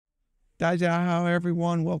Dajiahao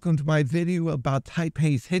everyone, welcome to my video about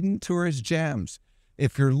Taipei's hidden tourist gems.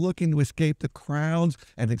 If you're looking to escape the crowds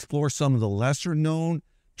and explore some of the lesser known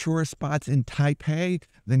tourist spots in Taipei,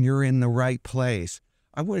 then you're in the right place.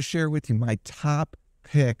 I want to share with you my top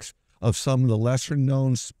picks of some of the lesser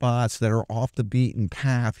known spots that are off the beaten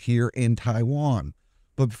path here in Taiwan.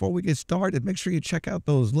 But before we get started, make sure you check out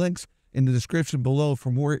those links in the description below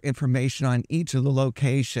for more information on each of the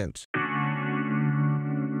locations.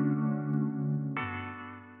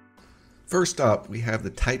 First up, we have the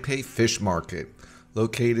Taipei Fish Market.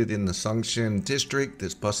 Located in the Huashan district,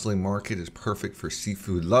 this bustling market is perfect for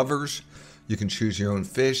seafood lovers. You can choose your own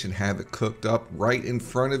fish and have it cooked up right in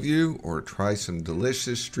front of you, or try some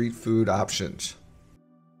delicious street food options.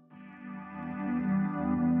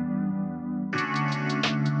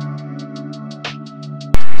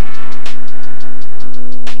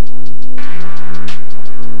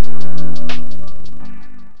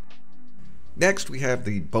 Next, we have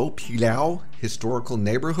the Pi Liao Historical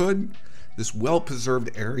Neighborhood. This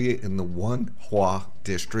well-preserved area in the Wharf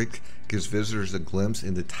district gives visitors a glimpse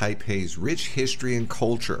into Taipei's rich history and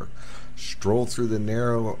culture. Stroll through the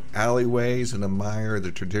narrow alleyways and admire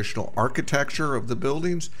the traditional architecture of the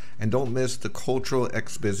buildings, and don't miss the cultural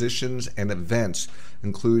expositions and events,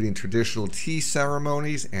 including traditional tea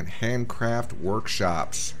ceremonies and handcraft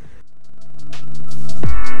workshops.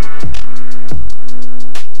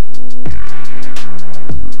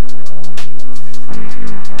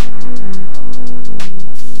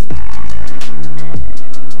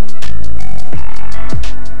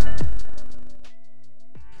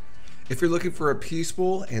 If you're looking for a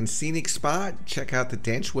peaceful and scenic spot, check out the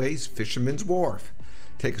Taipei's Fisherman's Wharf.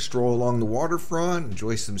 Take a stroll along the waterfront,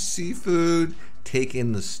 enjoy some seafood, take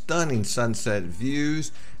in the stunning sunset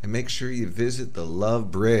views, and make sure you visit the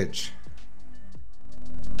Love Bridge.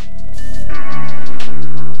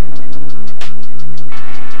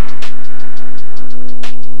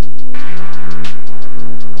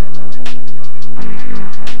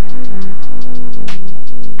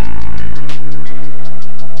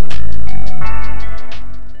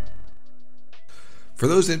 For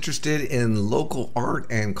those interested in local art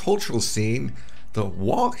and cultural scene, the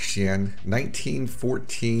Huashan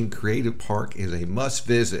 1914 Creative Park is a must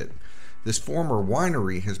visit. This former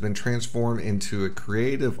winery has been transformed into a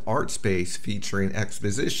creative art space featuring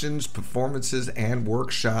expositions, performances, and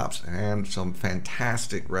workshops, and some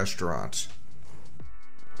fantastic restaurants.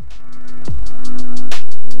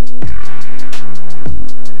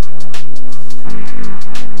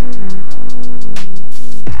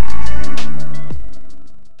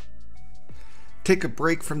 Take a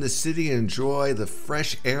break from the city and enjoy the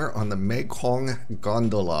fresh air on the Mekong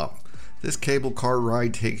gondola. This cable car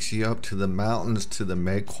ride takes you up to the mountains to the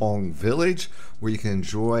Mekong village, where you can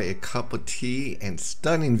enjoy a cup of tea and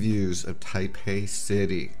stunning views of Taipei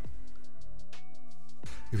City.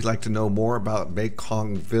 If you'd like to know more about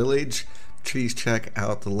Mekong Village, please check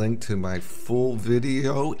out the link to my full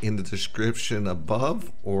video in the description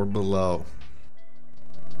above or below.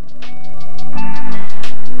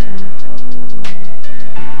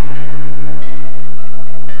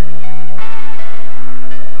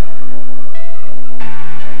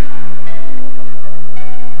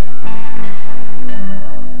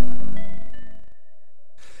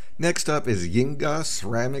 Next up is Yingga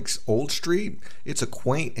Ceramics Old Street. It's a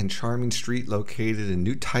quaint and charming street located in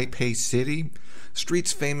New Taipei City.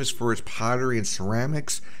 Street's famous for its pottery and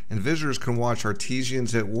ceramics, and visitors can watch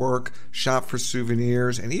artisans at work, shop for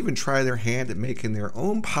souvenirs, and even try their hand at making their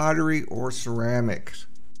own pottery or ceramics.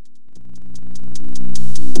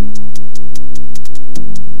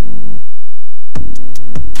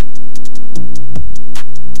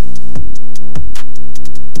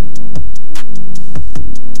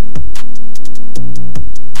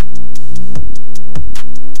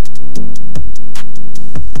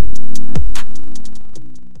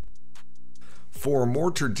 For a more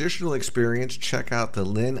traditional experience, check out the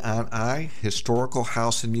Lin An Ai Historical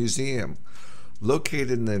House and Museum. Located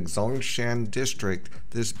in the Huashan district,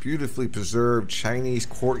 this beautifully preserved Chinese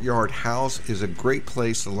courtyard house is a great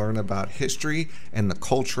place to learn about history and the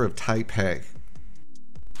culture of Taipei.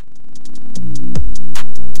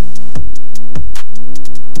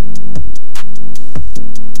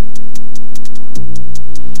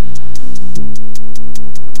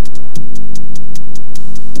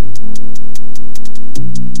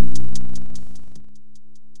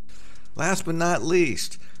 Last but not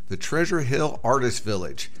least, the Treasure Hill Artist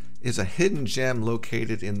Village is a hidden gem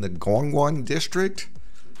located in the Gongguan district.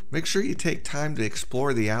 Make sure you take time to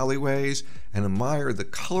explore the alleyways and admire the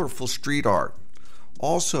colorful street art.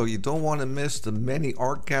 Also, you don't want to miss the many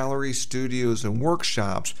art galleries, studios, and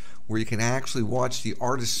workshops where you can actually watch the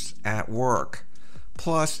artists at work.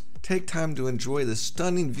 Plus, take time to enjoy the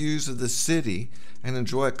stunning views of the city and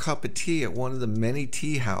enjoy a cup of tea at one of the many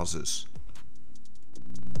tea houses.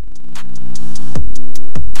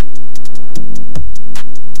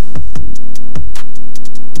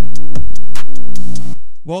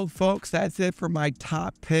 Well, folks, that's it for my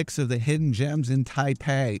top picks of the hidden gems in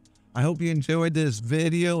Taipei. I hope you enjoyed this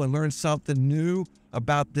video and learned something new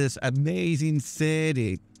about this amazing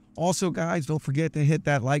city. Also, guys, don't forget to hit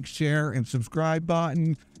that like, share, and subscribe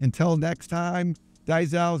button. Until next time, 再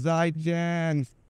见。